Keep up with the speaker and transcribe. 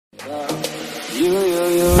California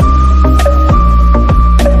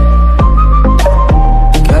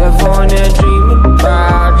dreaming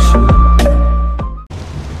about you.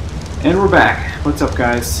 And we're back. What's up,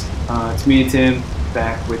 guys? It's me and Tim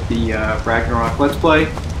back with the Ragnarok Let's Play.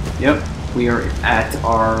 Yep, we are at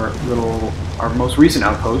our most recent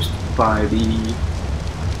outpost by the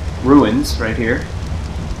ruins right here.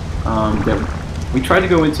 That we tried to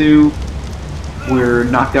go into. We're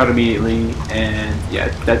knocked out immediately, and yeah,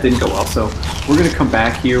 that didn't go well. So we're gonna come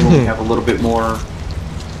back here when we have a little bit more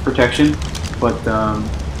protection, but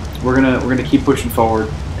we're gonna keep pushing forward,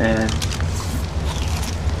 and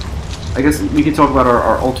I guess we can talk about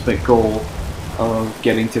our ultimate goal of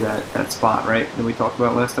getting to that spot, right? That we talked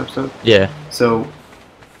about last episode. Yeah. So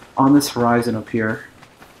on this horizon up here,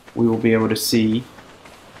 we will be able to see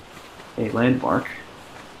a landmark.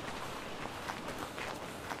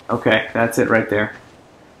 Okay, that's it right there.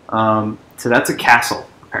 So that's a castle,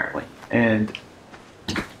 apparently, and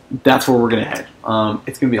that's where we're gonna head.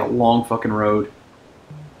 It's gonna be a long fucking road.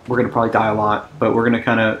 We're gonna probably die a lot, but we're gonna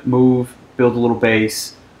kind of move, build a little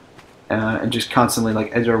base, and just constantly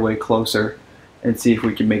like edge our way closer and see if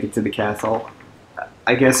we can make it to the castle.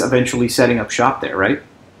 I guess eventually setting up shop there, right?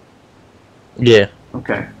 Yeah.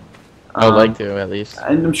 Okay. I'd like to, at least.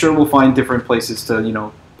 And I'm sure we'll find different places to, you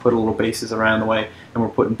know, put a little bases around the way, and we're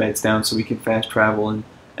putting beds down so we can fast travel and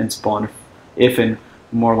spawn if and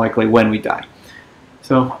more likely when we die.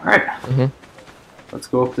 So, alright. Let's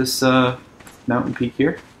go up this mountain peak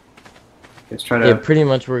here. Let's try to... Yeah, pretty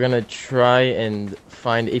much we're gonna try and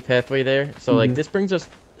find a pathway there. So, like, this brings us...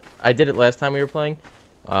 I did it last time we were playing.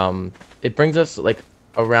 It brings us, like,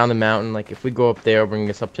 around the mountain. Like, if we go up there, it'll bring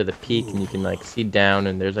us up to the peak, and you can, like, see down,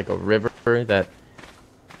 and there's, like, a river that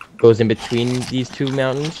goes in between these two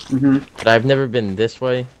mountains. But I've never been this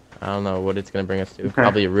way. I don't know what it's gonna bring us to. Okay.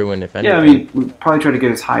 Probably a ruin, if anything. Yeah, I mean, we probably try to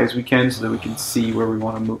get as high as we can so that we can see where we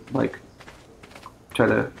want to move. Like, try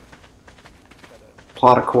to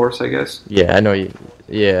plot a course, I guess. Yeah, I know you.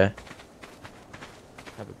 Yeah.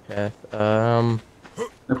 Have a path.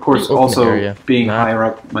 Of course, also area. being higher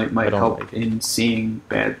up might help like in seeing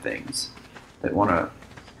bad things that want to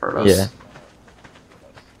hurt us. Yeah.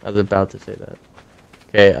 I was about to say that.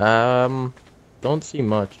 Okay, don't see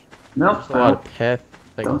much. No, There's a lot of path.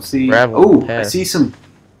 Like don't see. gravel Oh, path. I see some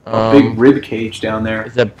big rib cage down there.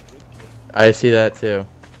 Is that? I see that too.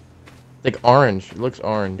 It's like orange. It looks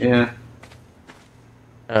orange. Yeah.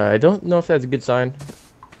 I don't know if that's a good sign.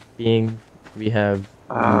 Being we have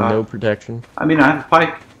no protection. I mean, I have a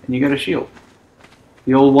pike, and you got a shield.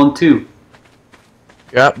 The old 1-2.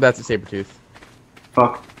 Yep, that's a saber tooth.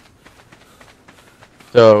 Fuck.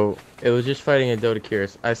 So it was just fighting a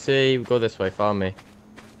Dodecurus. I say go this way. Follow me.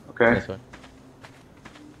 Okay. This way.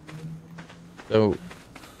 So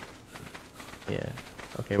yeah.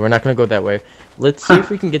 Okay, we're not gonna go that way. Let's see if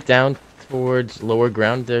we can get down towards lower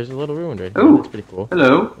ground. There's a little ruin right here. Ooh. That's pretty cool.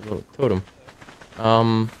 Hello. A little totem.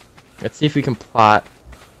 Let's see if we can plot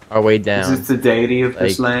our way down. Is this the deity of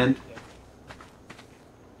this land?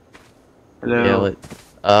 Hello. Yeah,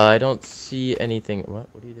 I don't see anything. What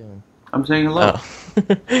are you doing? I'm saying hello.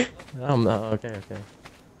 Oh. Okay.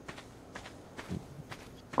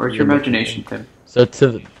 Where's your imagination, Tim? So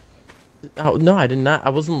oh no, I did not. I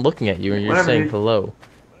wasn't looking at you, and you're saying hello.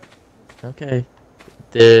 Okay.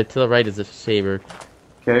 To the right is a saber.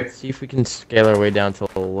 Okay. Let's see if we can scale our way down to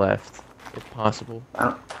the left, if possible.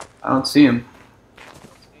 I don't see him.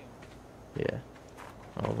 Yeah.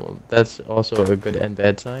 Oh well, that's also a good and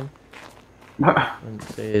bad sign. I'd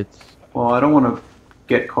say it's. Well, I don't want to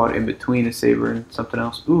get caught in between a saber and something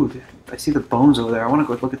else. Ooh, I see the bones over there. I want to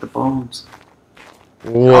go look at the bones.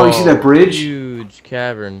 Whoa, oh, you see that bridge? Huge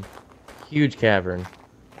cavern. Huge cavern.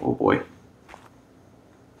 Oh boy.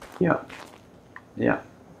 Yeah. Yeah.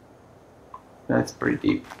 That's pretty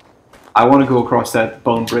deep. I want to go across that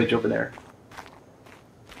bone bridge over there.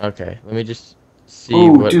 Okay, let me just see.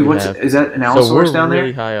 Oh, what dude, we have. Is that an Allosaurus down there? So we're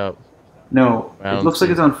really high up. No, it looks like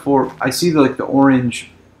it's on 4. I see the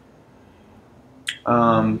orange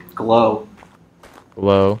glow.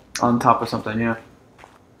 Glow. On top of something, yeah.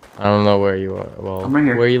 I don't know where you are. Well, I'm right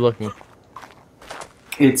here. Where are you looking?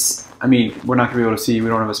 It's, I mean, we're not going to be able to see. We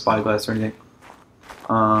don't have a spyglass or anything.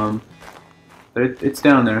 But it's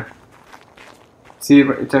down there. See,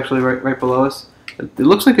 it's actually right below us. It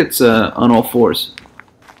looks like it's on all 4s.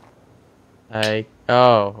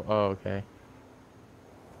 Oh, okay.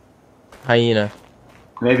 Hyena.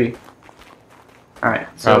 Maybe. Alright,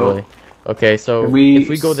 so... Probably. Okay, so if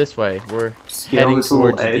we go this way, we're heading this little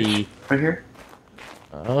towards edge the... right here?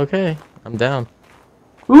 Okay, I'm down.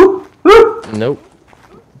 Woo! Woo! Nope.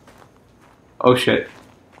 Oh shit.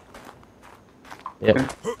 Yep. Okay.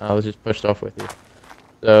 I was just pushed off with you.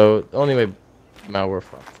 So the only way, now we're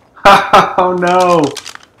fucked. Oh no!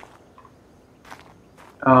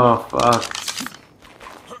 Oh fuck.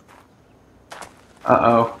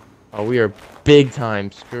 Uh-oh. Oh, we are big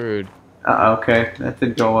time screwed. Uh-oh, okay. That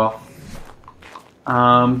didn't go well.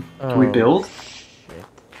 Can we Oh, build? shit.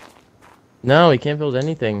 No, we can't build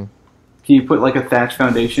anything. Can you put like a thatch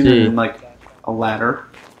foundation and See. then like a ladder?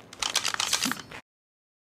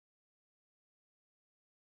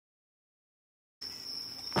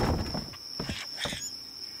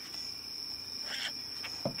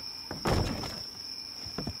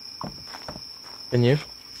 Can you?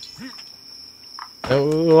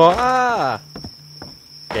 Oh, ah!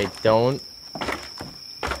 Okay, don't.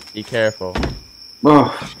 Be careful. Oh,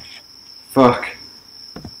 fuck.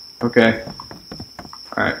 Okay.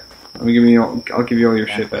 Alright. Let me give you. I'll give you all your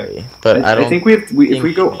shit back. But I don't. I think we have. If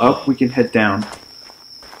we go think- up, we can head down.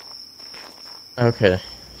 Okay,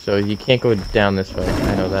 so you can't go down this way.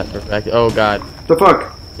 I know that for a fact. Oh god, The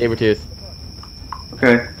fuck? Sabretooth,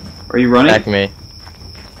 Okay. Are you running? attack me.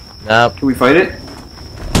 Nope. Can we fight it?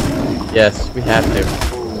 Yes, we have to.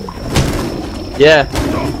 Yeah.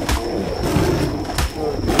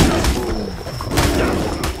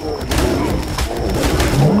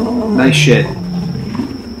 Nice shit.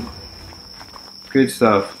 Good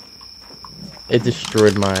stuff. It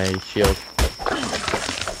destroyed my shield,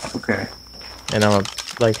 Okay. and I'm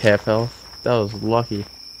like half health. That was lucky.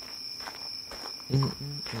 Move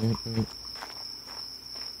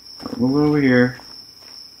over here.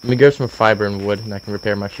 Let me grab some fiber and wood, and I can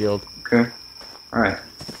repair my shield. Okay. Alright.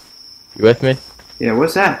 You with me? Yeah,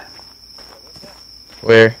 what's that?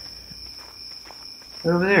 Where?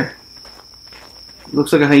 Right over there.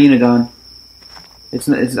 Looks like a hyena, Don. It's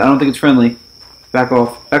I don't think it's friendly. Back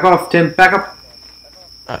off. Back off, Tim. Back up.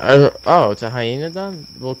 Oh, it's a hyena done?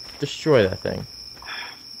 We'll destroy that thing.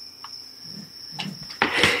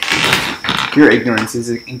 Your ignorance is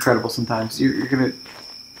incredible sometimes. You're gonna...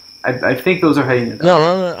 I think those are hyena.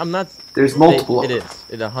 No, I'm not. There's multiple. It is.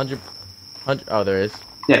 It's 100. Oh, there is.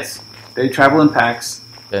 Yes. They travel in packs.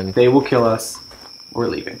 Then They will kill us. We're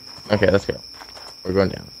leaving. okay, let's go. We're going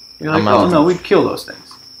down. You're like, I'm oh out. no, we'd kill those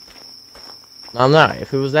things. No, I'm not.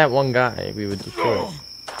 If it was that one guy, we would destroy it.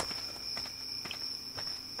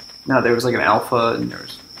 No, there was like an alpha, and there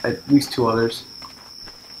was at least 2 others.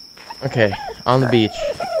 Okay, on the beach.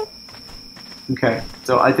 Okay,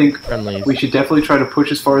 so I think Friendlies. we should definitely try to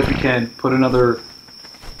push as far as we can, put another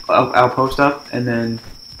outpost up, and then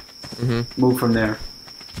move from there.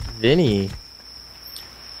 Vinny.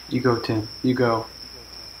 You go, Tim. You go.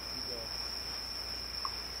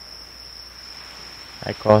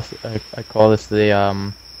 I call this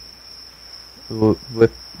the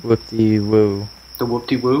whip-de-woo. The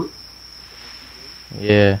whoop-de-woo?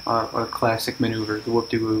 Yeah. A classic maneuver, the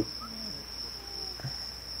whoop-de-woo.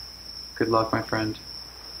 Good luck, my friend.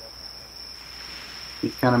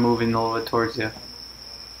 He's kind of moving a little bit towards you.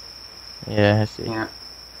 Yeah, I see. Yeah.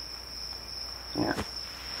 Yeah.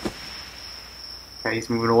 Okay, he's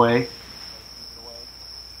moving away.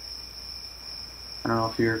 I don't know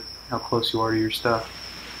if you're how close you are to your stuff.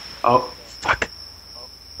 Oh. Fuck.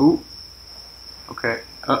 Ooh. Okay.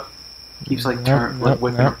 Keeps like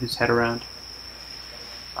whipping his head around.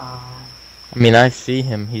 I mean, I see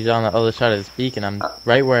him. He's on the other side of this beacon. I'm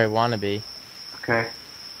right where I want to be. Okay.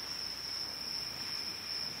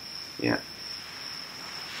 Yeah.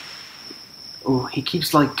 Oh, he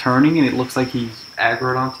keeps like turning, and it looks like he's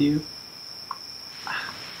aggroed onto you.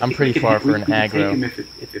 I'm pretty far for an we can take aggro. him if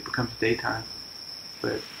it becomes daytime,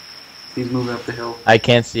 but he's moving up the hill. I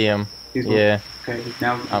can't see him. He's moving, Yeah. Okay. He's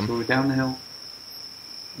moving down the hill.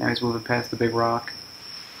 Now he's moving past the big rock.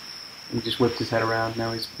 He just whipped his head around.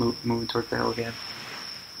 Now he's moving towards the hill again.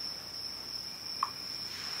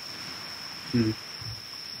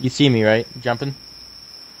 You see me, right? Jumping?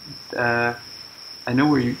 I know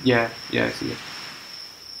where you... Yeah, I see it.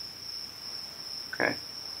 Okay.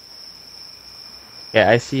 Yeah,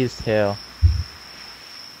 I see his tail.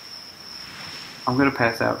 I'm gonna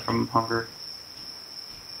pass out from hunger.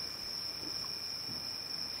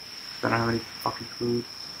 I don't have any fucking food.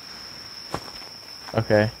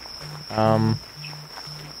 Okay. I'll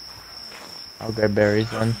grab berries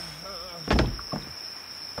then.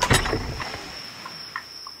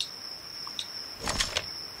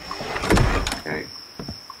 Okay.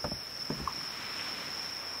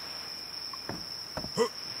 Yeah,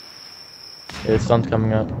 the sun's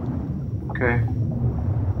coming up. Okay.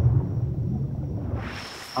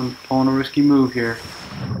 I'm pulling a risky move here.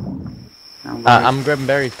 I'm grabbing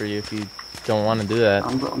berries for you if you don't want to do that.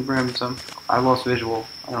 I'm grabbing some. I lost visual.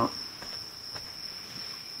 I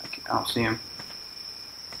don't see him.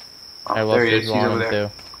 I Oh, lost there he is. visual He's on over him there.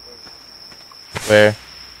 too. Where?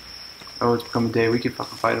 Oh, it's becoming day. We can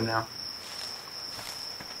fucking fight him now.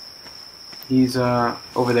 He's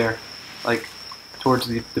over there, like towards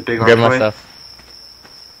the big Grab my archway. stuff.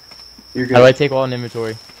 You're good. How do I take all in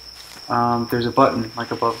inventory? There's a button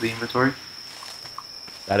like above the inventory.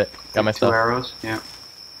 Got it. Got my Two stuff. arrows. Yeah.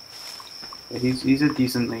 Yeah, he's a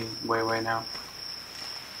decently way away now.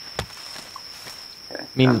 Okay. I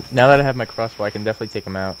mean, now that I have my crossbow, I can definitely take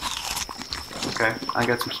him out. Okay. I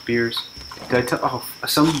got some spears. Did I tell? Oh,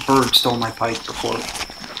 some bird stole my pike before.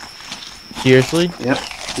 Seriously? Yep.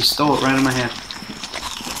 He stole it right in my hand.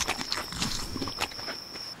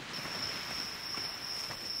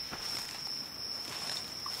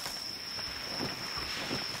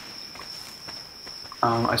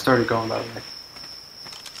 I started going, by the way.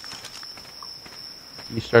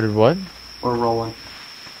 You started what? We're rolling.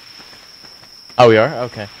 Oh, we are?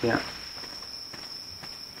 Okay. Yeah.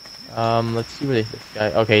 Let's see where this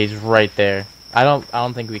guy. Okay, he's right there. I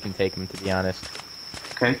don't think we can take him, to be honest.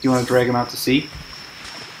 Okay. Do you want to drag him out to sea?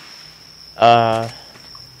 Yeah,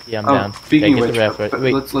 I'm down. Speaking okay, of get which, the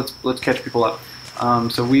raft, wait. let's catch people up.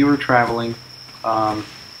 So we were traveling.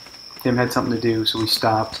 Tim had something to do, so we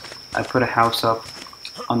stopped. I put a house up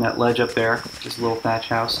on that ledge up there, this little thatch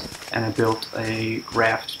house, and I built a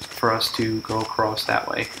raft for us to go across that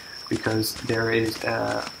way because there is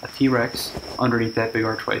a T-Rex underneath that big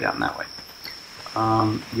archway down that way.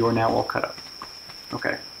 You are now all cut up.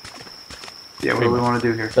 Okay. Yeah, what do we want to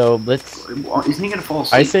do here? So let's. Isn't he gonna fall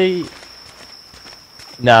asleep? I say.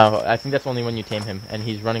 No, I think that's only when you tame him, and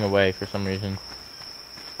he's running away for some reason.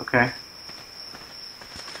 Okay.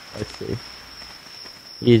 Let's see.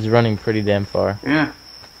 He's running pretty damn far. Yeah.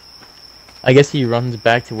 I guess he runs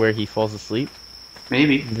back to where he falls asleep.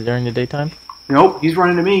 Maybe. During the daytime? Nope, he's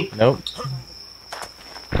running to me. Nope.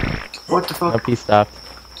 What the fuck? Nope, he stopped.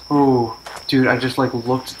 Oh, dude, I just like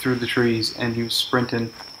looked through the trees and he was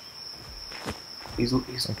sprinting. He's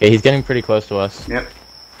Okay, he's getting pretty close to us. Yep.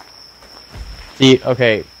 See,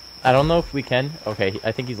 okay, I don't know if we can. Okay,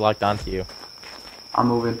 I think he's locked onto you. I'm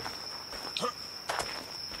moving.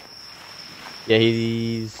 Yeah,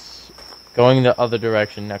 he's going the other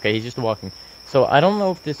direction. Okay, he's just walking. So I don't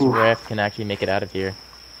know if this raft can actually make it out of here.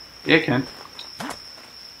 Yeah, it can. What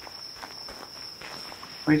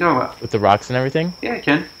are you talking about? With the rocks and everything? Yeah, it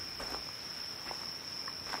can.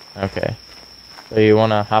 Okay. So you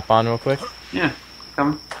want to hop on real quick? Yeah,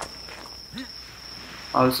 coming.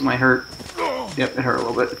 Oh, this might hurt. Yep, it hurt a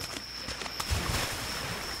little bit.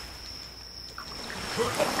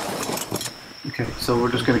 Okay, so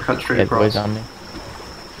we're just gonna cut straight Yeah, across. boys on me.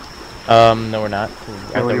 No, we're not. I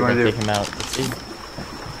thought what do we you were wanna gonna do? take him out. Let's see.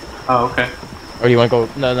 Oh, okay. Or do you want to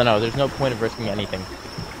go? No. There's no point of risking anything.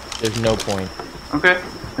 There's no point. Okay.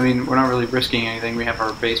 I mean, we're not really risking anything. We have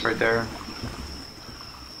our base right there.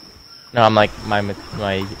 No, I'm like my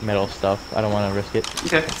metal stuff. I don't want to risk it.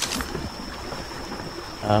 Okay.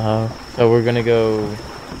 So we're gonna go.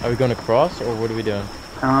 Are we going across or what are we doing?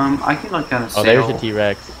 I can like kind of Oh, sail. there's a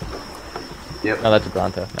T-Rex. Yep. No, that's a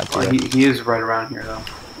Bronto. Not Well, T-Rex. he is right around here though.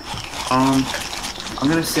 I'm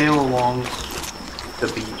gonna sail along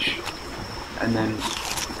the beach, and then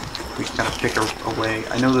we kind of pick a way.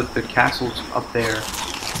 I know that the castle's up there,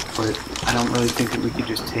 but I don't really think that we could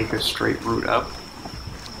just take a straight route up.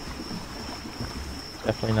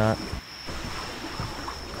 Definitely not.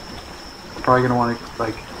 Probably gonna want to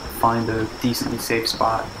like find a decently safe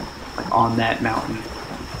spot, like on that mountain,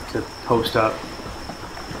 to post up.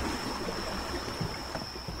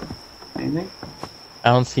 Anything? I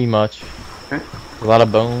don't see much. Okay. A lot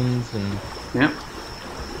of bones and. Yep.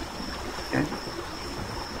 Okay.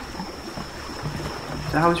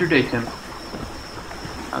 So how was your day, Tim?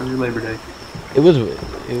 How was your Labor Day? It was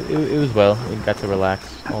well. We got to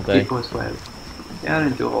relax all day. It was glad. Yeah, I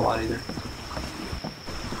didn't do a whole lot either.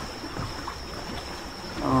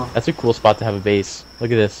 Oh. That's a cool spot to have a base.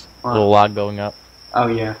 Look at this Wow. little log going up. Oh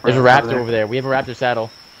yeah. There's a right raptor over there. We have a raptor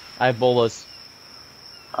saddle. I have bolas.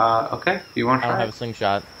 Okay. Do you want to I try? don't have a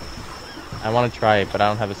slingshot. I want to try it, but I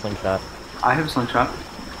don't have a slingshot. I have a slingshot.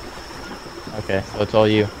 Okay, so it's all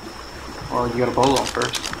you. Well, you got a bolo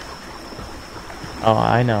first. Oh,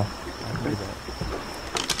 I know. Okay.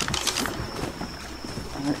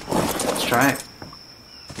 Alright, let's try it.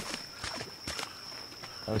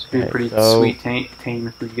 It's gonna be Okay, pretty so sweet tame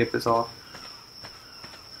if we can get this off.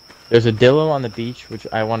 there's a dillo on the beach, which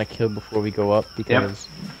I want to kill before we go up because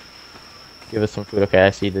give us some food. Okay, I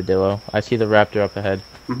see the dillo. I see the raptor up ahead.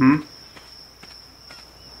 Mm-hmm.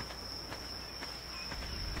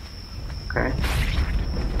 Okay.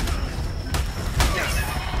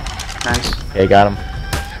 Nice. Okay, got him.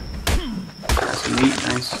 Got some meat.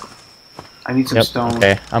 Nice. I need some Yep. stone.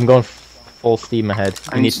 Okay, I'm going full steam ahead.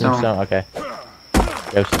 I You need need some stone. stone? Okay.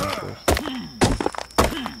 Grab stone first.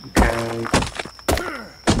 Okay.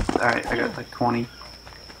 Alright, I got like 20.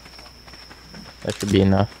 That should be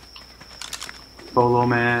enough. Bolo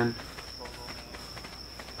man.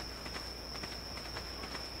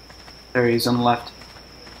 There he is on the left.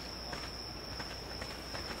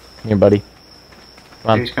 Here, buddy. Come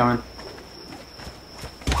Here on. he's coming.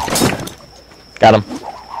 Got him.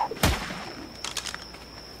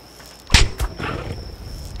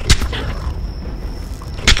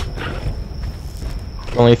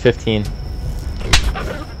 Only 15.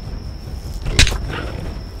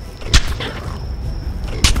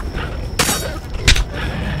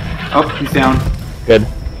 Oh, he's down. Good.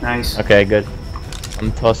 Nice. Okay, good.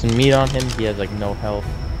 I'm tossing meat on him. He has like no health.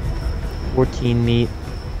 14 meat.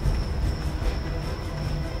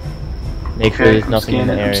 Make sure there's nothing in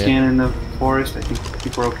the I'm area. scanning the forest. I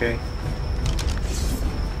think we're okay.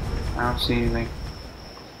 I don't see anything.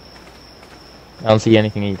 I don't see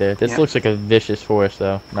anything either. This Yeah. looks like a vicious forest,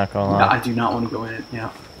 though. Not gonna No, lie. I do not want to go in it. Yeah.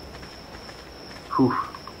 Whew.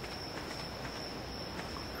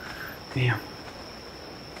 Damn.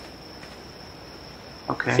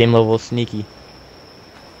 Okay. Same level of sneaky.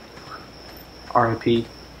 RIP.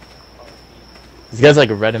 This guy's like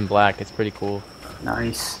red and black. It's pretty cool.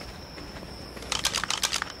 Nice.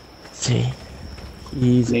 See,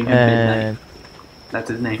 he's Name him Midnight. That's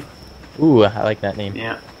his name. Ooh, I like that name.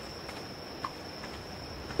 Yeah.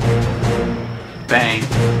 Bang.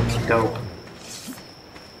 Dope.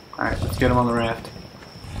 Alright, let's get him on the raft.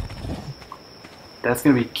 That's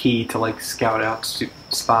gonna be key to like scout out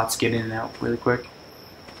spots, get in and out really quick.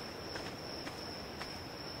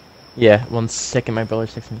 Yeah, 1 second, my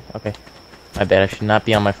brother's texting me. Okay. My bad, I should not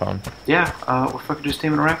be on my phone. Yeah, we're fucking just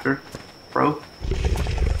taming a raptor, bro.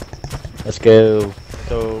 Let's go.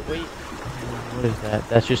 So, wait. What is that?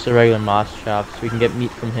 That's just a regular moss shop, so we can get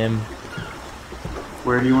meat from him.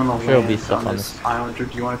 Where do you want to Sure there'll be land stuff on on this this. island, or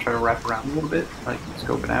do you want to try to wrap around a little bit? Like,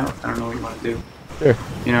 scope it out? I don't know what you want to do. Sure.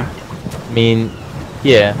 You know? I mean,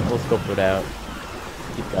 yeah, we'll scope it out.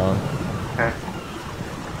 Keep going. Okay.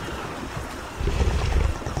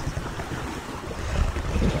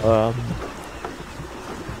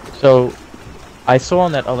 So, I saw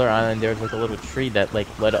on that other island there was like a little tree that like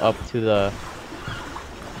led up to the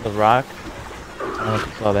rock. I don't know if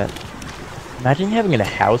you saw that. Imagine having a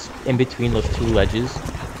house in between those two ledges.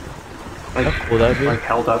 Like, How cool that would be. like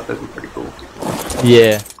held up, that'd be pretty cool.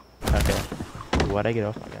 Yeah. Okay. Why'd I get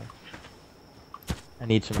off again? I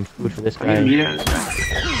need some food for this Can I guy. get meat out of this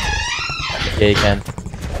guy? Yeah, you can.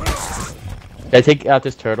 Can I take out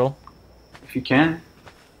this turtle? If you can,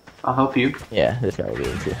 I'll help you. Yeah, this guy will be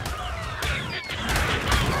able to.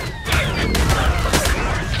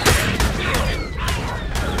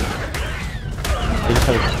 They just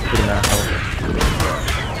have a good amount of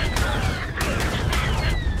health.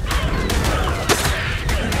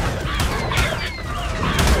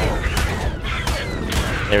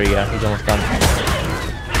 There we go, he's almost done.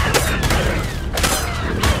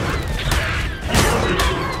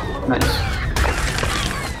 Nice.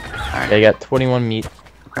 Okay, I got 21 meat.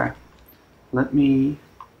 Okay. Let me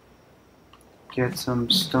get some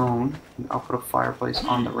stone, and I'll put a fireplace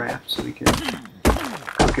on the raft so we can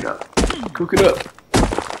cook it up. Cook it up!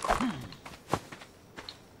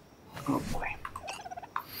 Oh boy.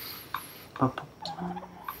 Up.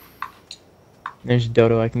 There's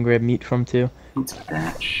Dodo I can grab meat from too. Needs a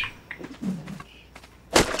thatch.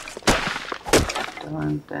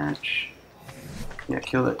 Done, thatch. Yeah,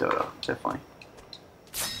 kill that dodo, definitely.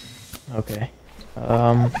 Okay.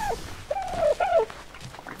 I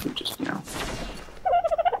could just, you know.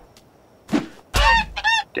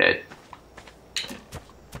 Dead.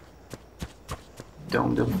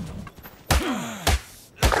 Domed him.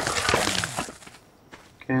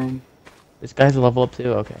 Okay. This guy's a level up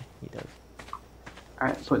too? Okay, he does.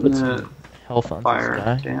 Alright, putting Put the some health on fire this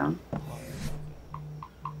guy. down.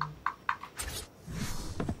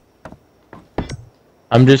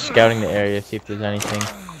 I'm just scouting the area, see if there's anything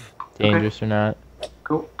dangerous or not.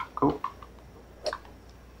 Cool, cool.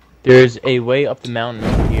 There's a way up the mountain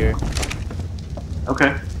over here.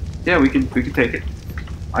 Okay. Yeah, we can take it.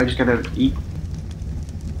 I just gotta eat.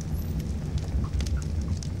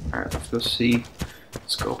 Alright, let's go see.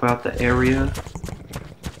 Scope out the area.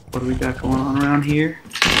 What do we got going on around here?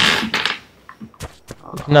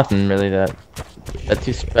 There's nothing really that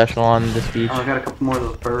too special on this beach. Oh, I got a couple more of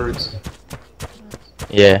those birds.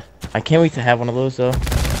 Yeah. I can't wait to have one of those though.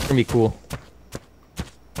 It's gonna be cool.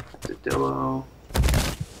 Dillo,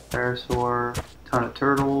 parasaur, ton of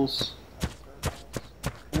turtles.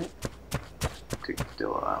 Okay. Take the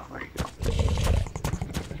dillo out. Oh, there you go.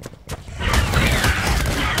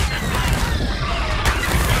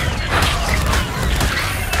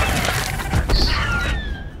 Nice.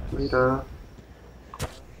 Later.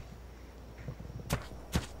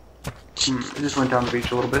 I just went down the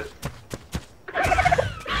beach a little bit.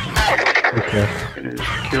 Okay. Gonna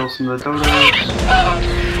just kill some of the dodos.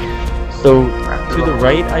 So to the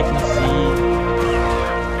right, I can see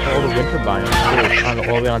all the winter biomes on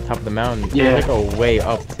all the way on top of the mountain. Yeah. There's like a way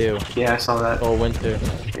up too. Yeah, I saw that. All winter.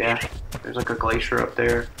 Yeah, there's like a glacier up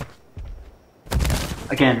there.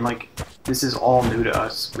 Again, like, this is all new to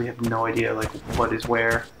us. We have no idea, like, what is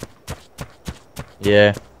where.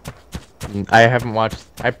 Yeah.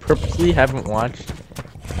 I purposely haven't watched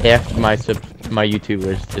half my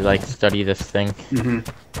YouTubers to like study this thing.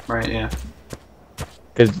 Mm-hmm. Right, yeah.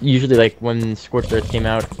 Because usually, like, when Scorched Earth came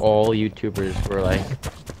out, all YouTubers were like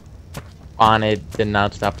on it, did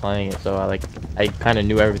not stop playing it. So I kind of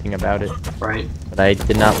knew everything about it. Right. But I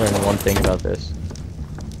did not learn one thing about this.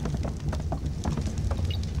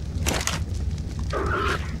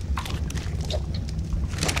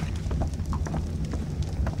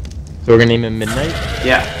 So we're gonna name him Midnight?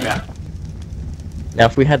 Yeah, yeah. Now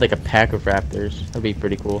if we had like a pack of raptors, that'd be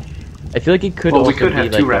pretty cool. I feel like it could Well, also we could be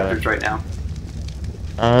have like two raptors right now.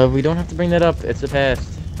 We don't have to bring that up, it's the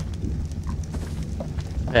past.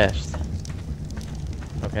 Past.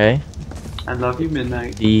 Okay? I love you,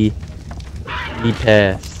 Midnight. The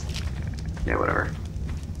past. Yeah, whatever.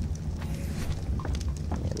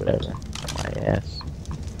 Yeah, whatever. My ass.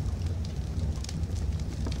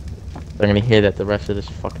 They're gonna hear that the rest of this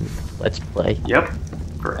fucking Let's Play. Yep.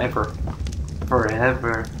 Forever.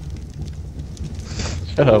 Forever.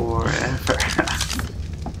 Shut up. Forever.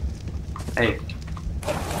 Hey.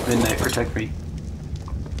 Midnight, protect me.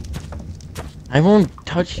 I won't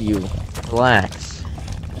touch you. Relax.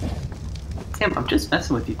 Tim, I'm just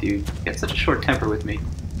messing with you, dude. You have such a short temper with me.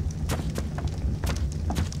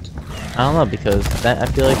 I don't know, because that I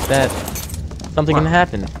feel like that something can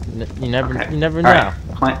happen. You never know.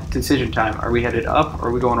 Alright, decision time. Are we headed up or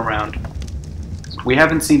are we going around? We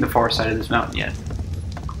haven't seen the far side of this mountain yet.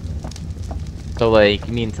 So like,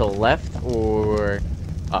 you mean to the left or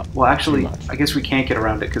up? Well, actually, I guess we can't get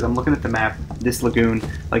around it because I'm looking at the map. This lagoon,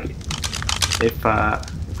 like,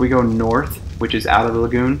 if we go north, which is out of the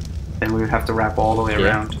lagoon, then we would have to wrap all the way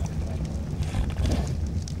around.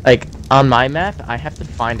 Like, on my map, I have to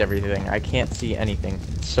find everything. I can't see anything.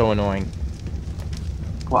 It's so annoying.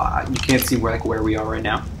 Well, you can't see where we are right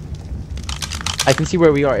now. I can see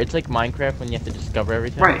where we are. It's like Minecraft when you have to discover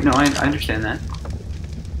everything. Right, no, I understand that.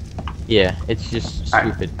 Yeah, it's just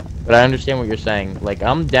stupid. But I understand what you're saying. Like,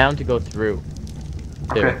 I'm down to go through.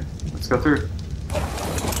 Okay, let's go through.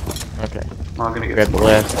 Okay. Well, I'm gonna get Grab some the more.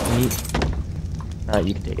 last meat.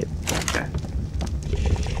 You can take it. Okay.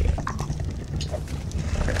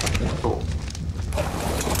 Cool.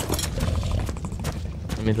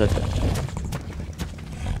 Let me let that.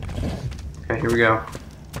 Okay, here we go.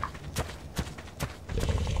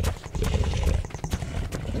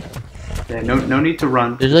 Yeah, no need to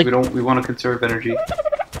run. There's like we want to conserve energy.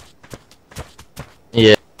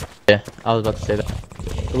 Yeah, I was about to say that.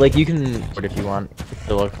 But like, you can if you want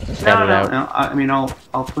to look scout it out. No. I mean, I'll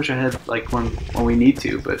push ahead like when we need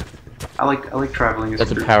to, but I like traveling.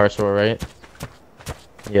 That's a power sword, right?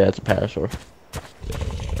 Yeah, it's a power sword.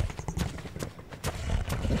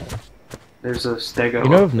 There's a stego. You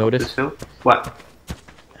know, I've up noticed this hill. What?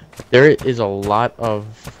 there is a lot of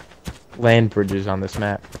land bridges on this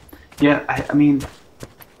map. Yeah, I mean,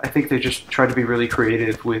 I think they just try to be really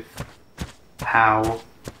creative with how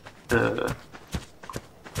the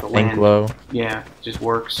land, low. yeah, just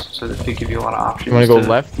works, so that they give you a lot of options. You want to go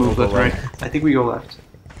left? Move Or left, go right. right? I think we go left.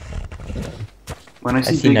 When I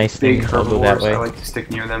see, see nice big things, I'll go that herbivores, way. I like to stick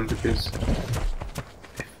near them because,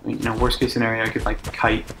 you know, worst case scenario, I could like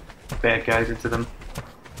kite bad guys into them.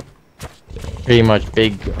 Pretty much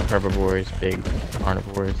big herbivores, big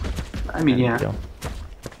carnivores. I mean, yeah, Deal.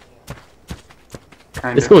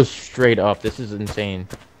 kind This of. goes straight up. This is insane.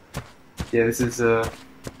 Yeah, this is a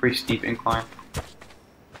pretty steep incline.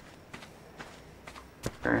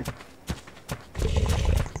 Okay.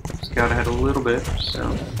 Scout ahead a little bit, so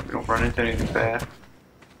we don't run into anything bad.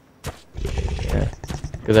 Yeah,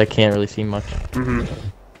 because I can't really see much. I'm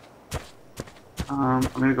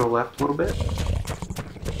gonna go left a little bit.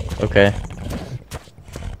 Okay.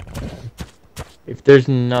 If there's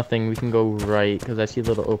nothing, we can go right, because I see a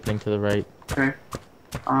little opening to the right. Okay.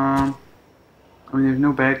 I mean, there's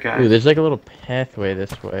no bad guys. Ooh, there's like a little pathway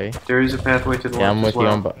this way. There is a pathway to the Yeah, left I'm with as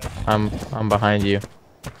well. you. I'm behind you.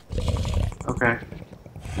 Okay.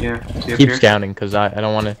 Yeah. See up Keep here? scouting, because I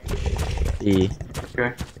don't want to be...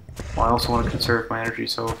 Okay. Well, I also want to conserve my energy,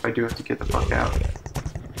 so if I do have to get the fuck out,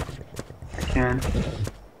 I can.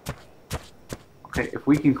 Okay, if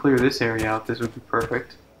we can clear this area out, this would be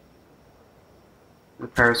perfect. The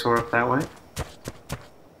parasaur up that way.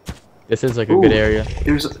 This is like a good area.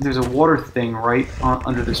 There's a water thing right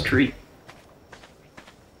under this tree.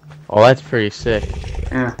 Oh, that's pretty sick.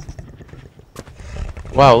 Yeah.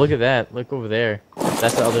 Wow, look at that. Look over there.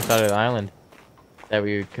 That's the other side of the island that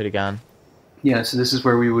we could have gone. Yeah, so this is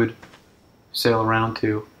where we would sail around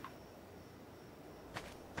to.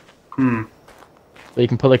 So you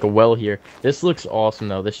can put like a well here. This looks awesome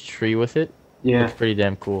though. This tree with it. Yeah. It's pretty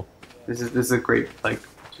damn cool. This is a great like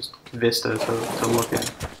just vista to look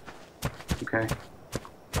at. Okay.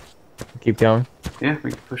 Keep going. Yeah,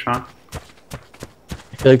 we can push on.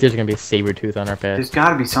 I feel like there's gonna be a saber tooth on our path. There's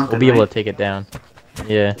gotta be something. We'll be able to take it down.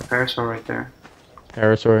 Yeah. The parasaur right there.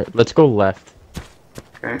 Parasaur. Let's go left.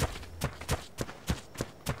 Okay.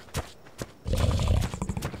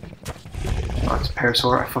 Oh, it's a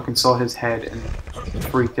parasaur. I fucking saw his head and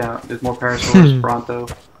freaked out. There's more parasaurs. Pronto.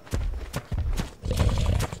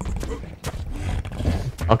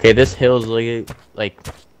 Okay, this hill's like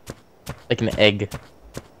an egg.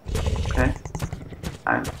 Okay.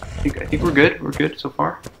 I think we're good. We're good so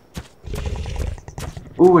far.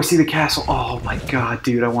 Ooh, I see the castle. Oh my god,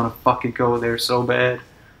 dude, I want to fucking go there so bad.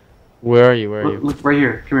 Where are you? Where are you? Look right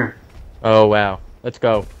here. Come here. Oh wow. Let's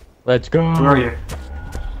go. Let's go. Where are you?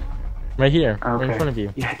 Right here. Okay. Right in front of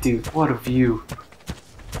you. Yeah, dude, what a view.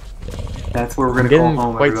 That's where we're gonna Getting call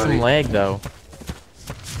home, quite everybody. some lag though.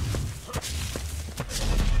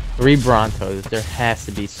 3 Brontos. There has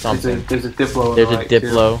to be something. There's a Diplo. There's in the a right,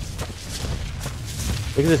 Diplo.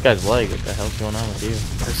 Look at this guy's leg. What the hell's going on with you?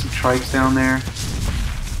 There's some trikes down there.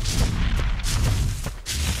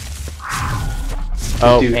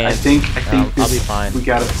 Oh, dude, and I think I'll be fine. we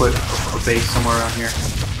gotta put a base somewhere around here.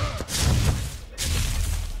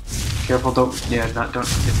 Careful, don't hit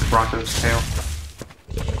the Bronco's tail.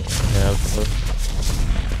 Yeah, that was close.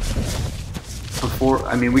 Before,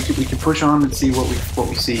 I mean, we can push on and see what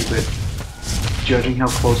we see, but judging how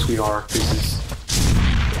close we are, this is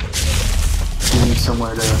we need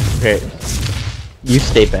somewhere to. Okay, you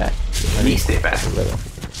stay back. Let me stay back. A little.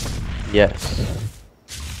 Yes.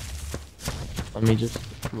 Let me just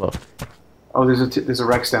look. Oh, there's a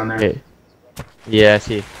Rex down there. Okay. Yeah, I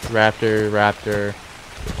see. Raptor.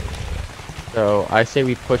 So I say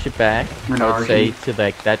we push it back. Let's say to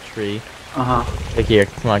like that tree. Like here,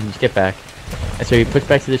 come on, just get back. And so we push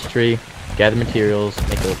back to this tree, gather materials,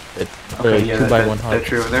 make a 2x1 hut. That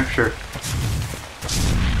tree over there, sure.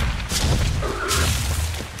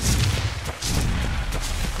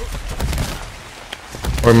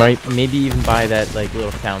 Or maybe even buy that like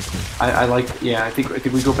little fountain. I like, yeah. I think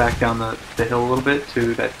we go back down the hill a little bit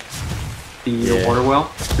to the water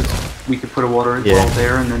well. We could put a water well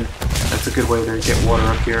there, and then that's a good way to get water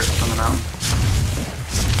up here on the mountain.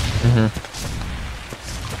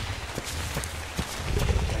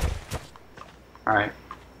 All right,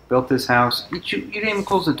 built this house. You didn't even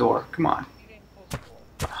close the door. Come on.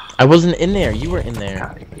 I wasn't in there. You were in there.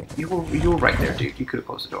 God, you were right there, dude. You could have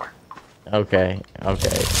closed the door. Okay. Don't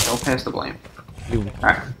pass the blame. You,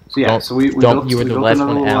 Alright, so yeah, so we built another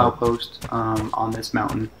little out. outpost on this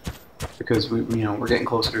mountain because we're getting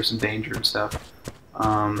closer to some danger and stuff.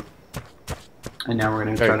 And now we're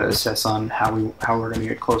gonna try to assess on how we're gonna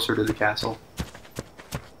get closer to the castle.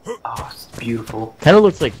 Oh, it's beautiful. Kind of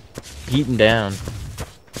looks like beaten down.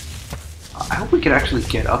 I hope we could actually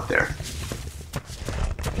get up there.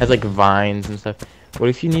 Has like vines and stuff. What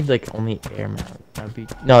if you need like only air mount? That'd be...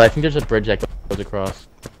 No, I think there's a bridge that goes across.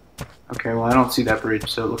 Okay, well I don't see that bridge,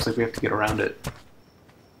 so it looks like we have to get around it.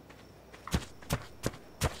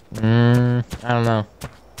 I don't know.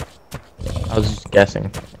 I was just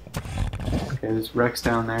guessing. Okay, there's Rex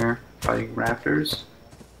down there fighting raptors.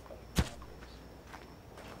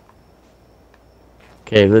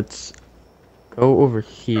 Okay, let's go over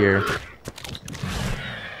here.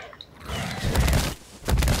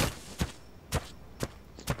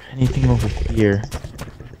 Anything over here?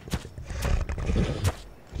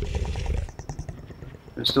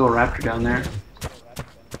 There's still a raptor down there.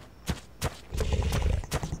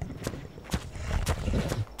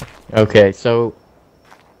 Okay, so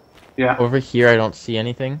yeah, over here I don't see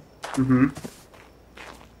anything.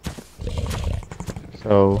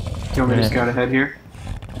 So do you want me to scout ahead here?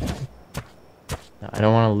 No, I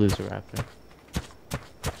don't want to lose a raptor.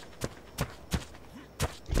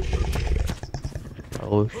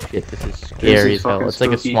 Oh shit, this is scary as hell. It's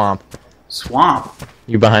like a swamp. Swamp?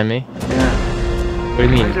 You behind me? Yeah. What do you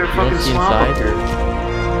mean? Why is there a You fucking don't see swamp up inside? here?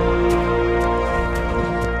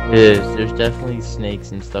 It is. There's definitely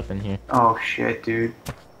snakes and stuff in here. Oh shit, dude.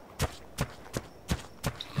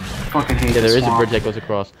 Fucking hate Yeah, this there is a swamp. bridge that goes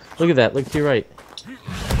across. Look at that. Look to your right.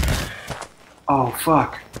 Oh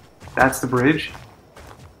fuck. That's the bridge?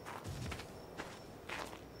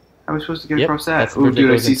 How are we supposed to get Yep, across that? that's the Oh bridge that dude,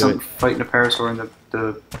 I goes see into something it. fighting a parasaur in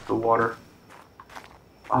the water.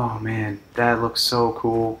 Oh man, that looks so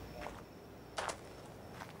cool.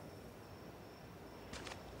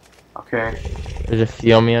 Okay. There's a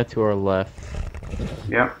Phiomia to our left.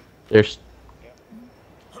 Yep. There's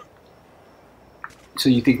So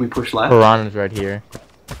you think we push left? piranhas right here.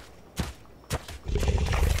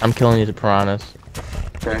 I'm killing these piranhas.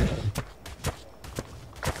 Okay.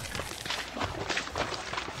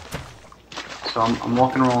 So I'm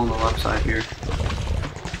walking along the left side here.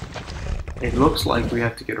 It looks like we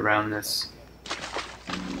have to get around this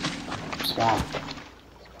swamp.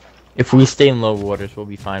 If we stay in low waters, we'll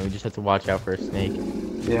be fine. We just have to watch out for a snake.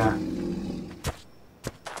 Yeah.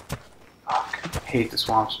 Fuck. I hate the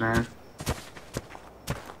swamps, man.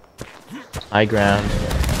 High ground.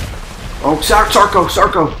 Oh, Sarko!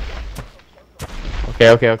 Sarko!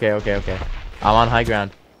 Okay. I'm on high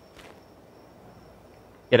ground.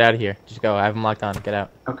 Get out of here. Just go. I have him locked on. Get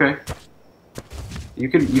out. Okay. You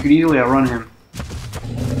could easily outrun him.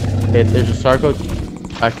 Okay, there's a Sarko.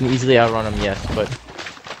 I can easily outrun him, yes, but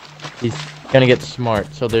he's gonna get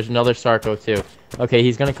smart. So there's another Sarko too. Okay,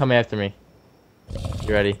 he's gonna come after me.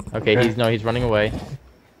 You ready? Okay, Okay. he's running away.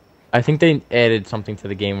 I think they added something to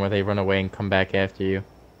the game where they run away and come back after you.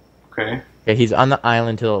 Okay. Okay, he's on the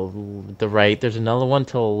island to the right. There's another one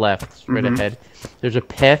to the left, straight Mhm. ahead. There's a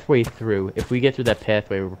pathway through. If we get through that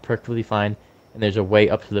pathway, we're perfectly fine. And there's a way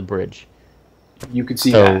up to the bridge. You could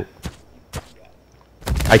see So that.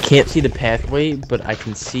 I can't see the pathway, but I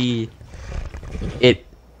can see it.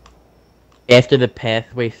 After the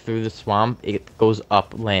pathway through the swamp, it goes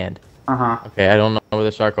upland. Uh-huh. Okay, I don't know where the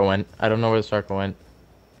Sarko went.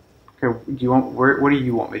 Okay, do you want what do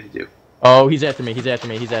you want me to do? Oh, he's after me.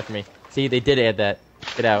 See, they did add that.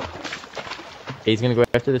 Get out. Okay, he's gonna go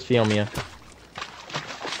after this Phiomia.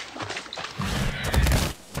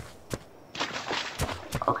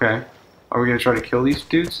 Okay. Are we gonna try to kill these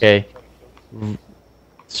dudes? Okay.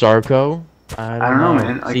 Sarko? I don't know,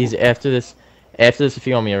 man. See, he's after this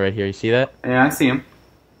Phiomia right here. You see that? Yeah, I see him.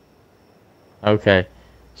 Okay.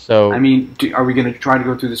 So I mean, are we gonna try to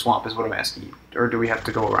go through the swamp? Is what I'm asking you, or do we have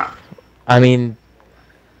to go around? I mean,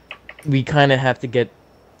 we kind of have to get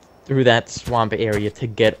through that swamp area to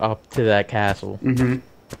get up to that castle. Mm-hmm.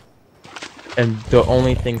 And the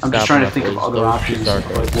only thing I'm just stopping trying to us think is of other those options,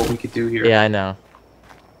 Sarkos. like what we could do here. Yeah, I know.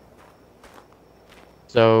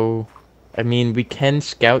 So, I mean, we can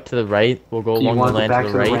scout to the right. We'll go Do you along the want to go land back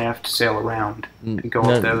to to the the right. raft, sail around, and go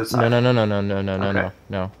no, up the other side?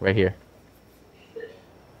 No, right here.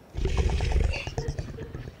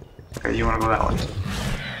 Okay, you want to go that way?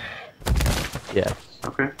 Yes.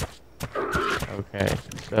 Okay. Okay,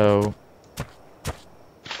 so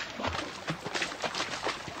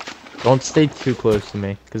don't stay too close to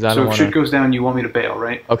me, because I So don't if want shit to. goes down, you want me to bail,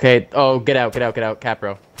 right? Okay. Oh, get out,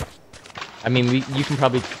 Capro. I mean, you can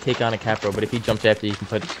probably take on a Capro, but if he jumps after you, can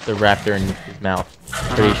put the raptor in his mouth.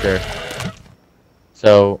 Pretty sure.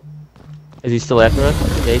 So, is he still after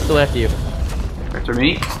us? Yeah, he's still after you. After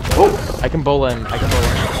me? Oh, I can bowl him.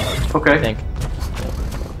 okay. I think.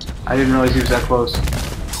 I didn't realize he was that close.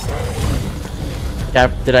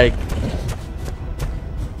 Cap, did I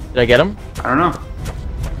get him? I don't know.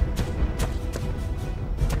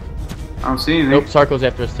 I don't see anything. Nope, Sarko's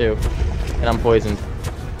after us too. And I'm poisoned.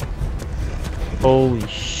 Holy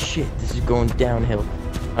shit, this is going downhill.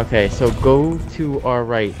 Okay, so go to our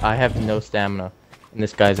right. I have no stamina. And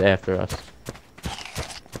this guy's after us.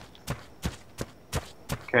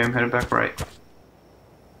 Okay, I'm heading back right.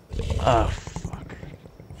 Oh, fuck.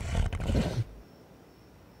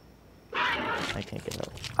 I can't get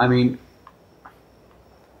out. I mean,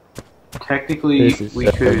 technically, This is we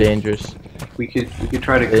so could dangerous. we could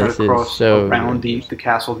try to cut This is across so around the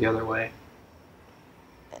castle the other way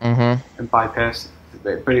Mm-hmm. and bypass,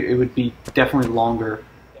 but it would be definitely longer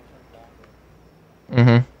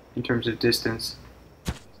Mm-hmm. in terms of distance.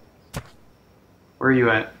 Where are you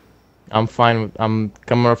at? I'm fine with, I'm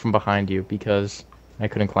coming up from behind you because I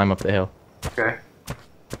couldn't climb up the hill. Okay.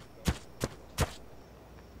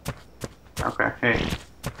 Okay, hey.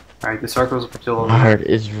 Alright, the circle's still over My there. heart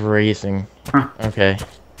is racing. Huh. Okay.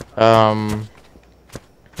 So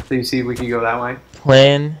you see we can go that way?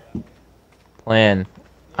 Plan.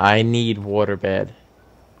 I need water bed.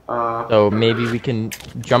 So maybe we can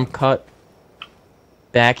jump cut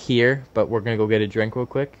back here, but we're gonna go get a drink real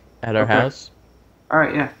quick at our Okay. house.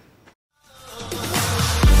 Alright, yeah.